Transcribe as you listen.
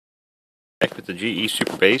Back with the GE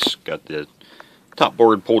SuperBase. Got the top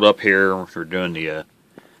board pulled up here. We're doing the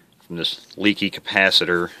from this leaky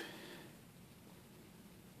capacitor.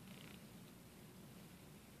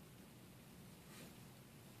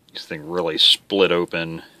 This thing really split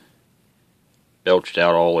open, belched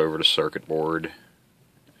out all over the circuit board.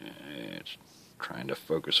 It's trying to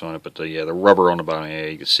focus on it, but the rubber on the bottom,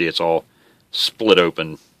 you can see it's all split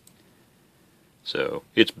open. So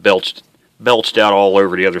it's belched out all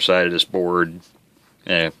over the other side of this board.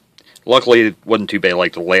 Luckily, it wasn't too bad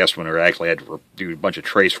like the last one, where I actually had to do a bunch of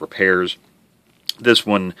trace repairs. This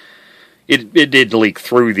one, it did leak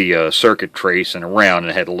through the circuit trace and around, and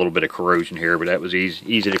it had a little bit of corrosion here, but that was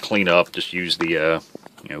easy to clean up. Just use the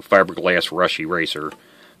fiberglass rush eraser.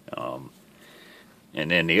 And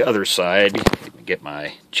then the other side, get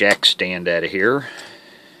my jack stand out of here.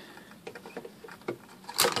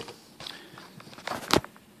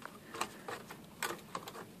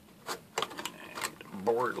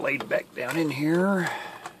 Board laid back down in here.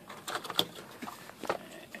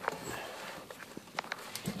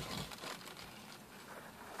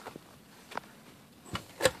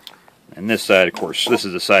 And this side, of course, this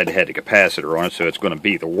is the side that had the capacitor on it, so it's going to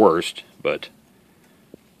be the worst, but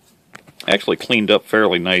actually cleaned up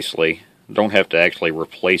fairly nicely. Don't have to actually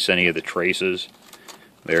replace any of the traces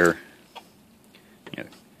there.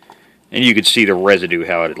 And you could see the residue,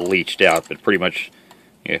 how it had leached out, but pretty much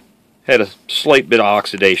had a slight bit of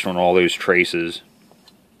oxidation on all those traces.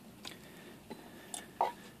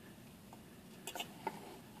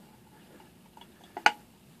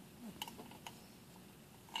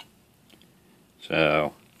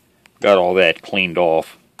 So, got all that cleaned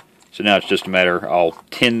off. So now it's just a matter, I'll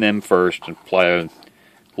tin them first and apply a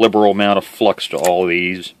liberal amount of flux to all of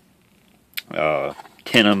these.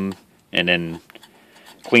 Tin them, and then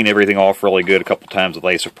clean everything off really good a couple times with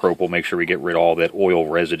isopropyl, make sure we get rid of all that oil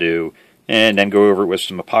residue, and then go over it with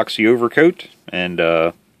some epoxy overcoat, and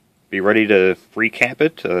be ready to recap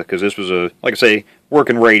it, because this was like I say,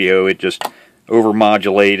 working radio. It just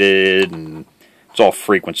overmodulated, and it's off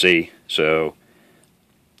frequency, so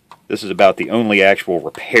this is about the only actual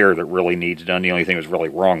repair that really needs done. The only thing that was really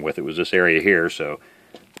wrong with it was this area here, so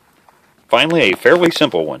finally a fairly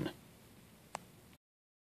simple one.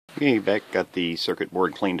 Okay, got the circuit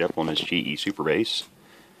board cleaned up on this GE SuperBase.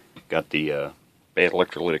 Got the bad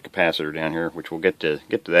electrolytic capacitor down here, which we'll get to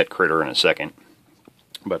that critter in a second.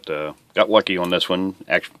 But got lucky on this one.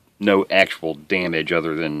 No actual damage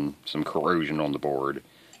other than some corrosion on the board.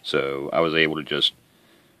 So I was able to just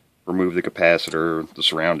remove the capacitor, the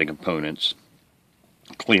surrounding components,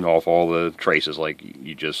 clean off all the traces like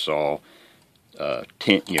you just saw.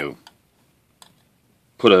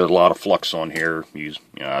 Put a lot of flux on here.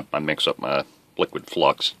 I mix up my liquid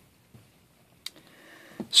flux.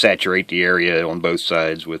 Saturate the area on both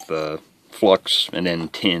sides with flux, and then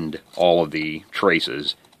tinned all of the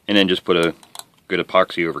traces, and then just put a good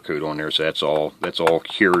epoxy overcoat on there. So that's all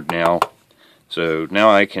cured now. So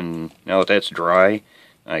now now that that's dry,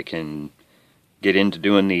 I can get into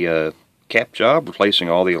doing the cap job, replacing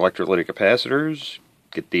all the electrolytic capacitors,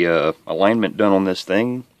 get the alignment done on this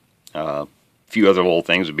thing. Few other little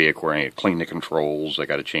things would be, of course, I need to clean the controls. I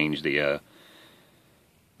got to change the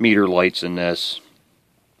meter lights in this,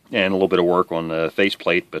 and a little bit of work on the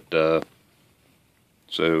faceplate. But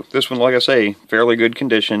so this one, like I say, fairly good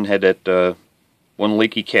condition. Had that one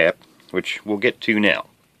leaky cap, which we'll get to now.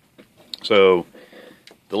 So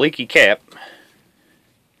the leaky cap,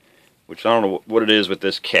 which I don't know what it is with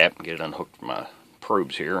this cap. Get it unhooked from my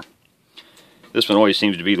probes here. This one always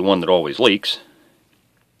seems to be the one that always leaks.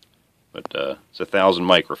 But it's 1,000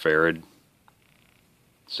 microfarad,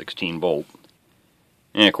 16 volt,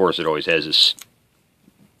 and of course it always has this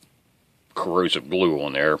corrosive glue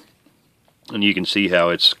on there, and you can see how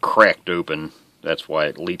it's cracked open. That's why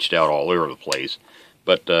it leached out all over the place.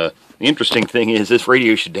 But the interesting thing is, this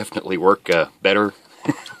radio should definitely work better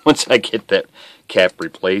once I get that cap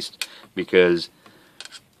replaced, because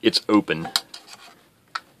it's open.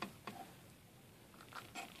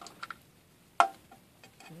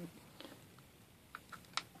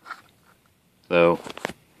 So,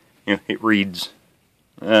 it reads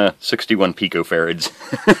 61 picofarads.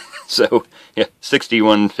 So,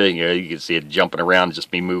 61, you can see it jumping around,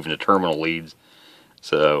 just me moving the terminal leads.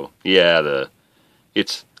 So, yeah,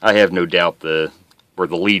 I have no doubt where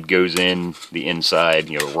the lead goes in, the inside,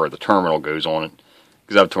 where the terminal goes on it.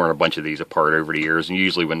 Because I've torn a bunch of these apart over the years, and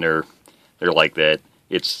usually when they're like that,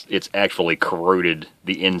 it's actually corroded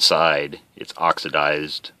the inside. It's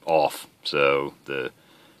oxidized off. So the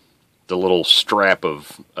little strap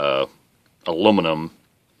of aluminum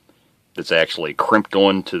that's actually crimped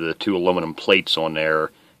onto the two aluminum plates on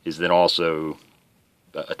there is then also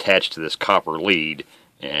attached to this copper lead,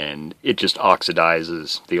 and it just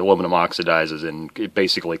oxidizes, the aluminum oxidizes, and it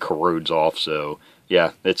basically corrodes off. So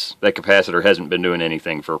yeah, that capacitor hasn't been doing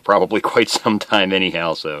anything for probably quite some time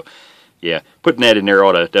anyhow. So yeah, putting that in there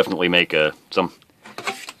ought to definitely make a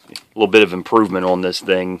little bit of improvement on this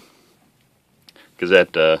thing, because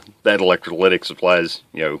that electrolytic supplies,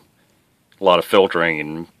 you know, a lot of filtering,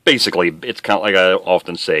 and basically it's kind of like I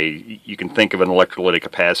often say, you can think of an electrolytic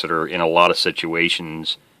capacitor in a lot of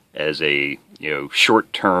situations as a, you know,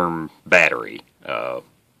 short-term battery.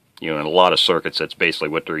 You know, in a lot of circuits, that's basically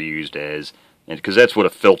what they're used as, and because that's what a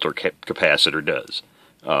filter capacitor does.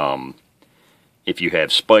 If you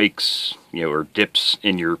have spikes, you know, or dips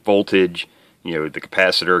in your voltage, you know, the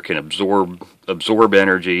capacitor can absorb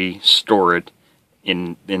energy, store it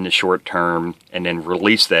in the short term, and then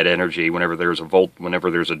release that energy whenever there's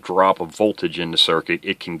a drop of voltage in the circuit.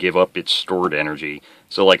 It can give up its stored energy.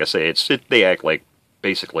 So, like I say, they act like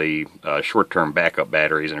basically short-term backup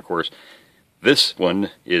batteries. And of course, this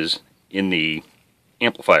one is in the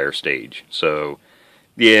amplifier stage. So,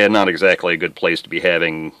 yeah, not exactly a good place to be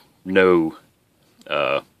having no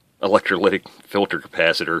electrolytic filter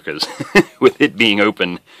capacitor, because with it being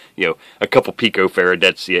open, you know, a couple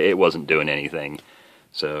picofarad, it wasn't doing anything.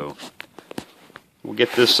 So we'll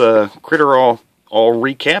get this critter all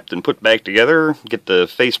recapped and put back together, get the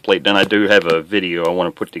faceplate done. I do have a video I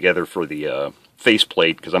want to put together for the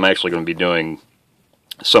faceplate, because I'm actually going to be doing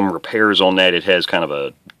some repairs on that. It has kind of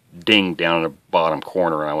a ding down in the bottom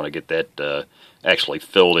corner, and I want to get that actually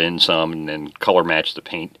filled in some, and then color match the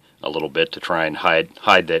paint a little bit to try and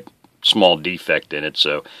hide that small defect in it.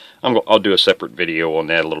 So I'll do a separate video on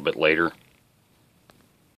that a little bit later.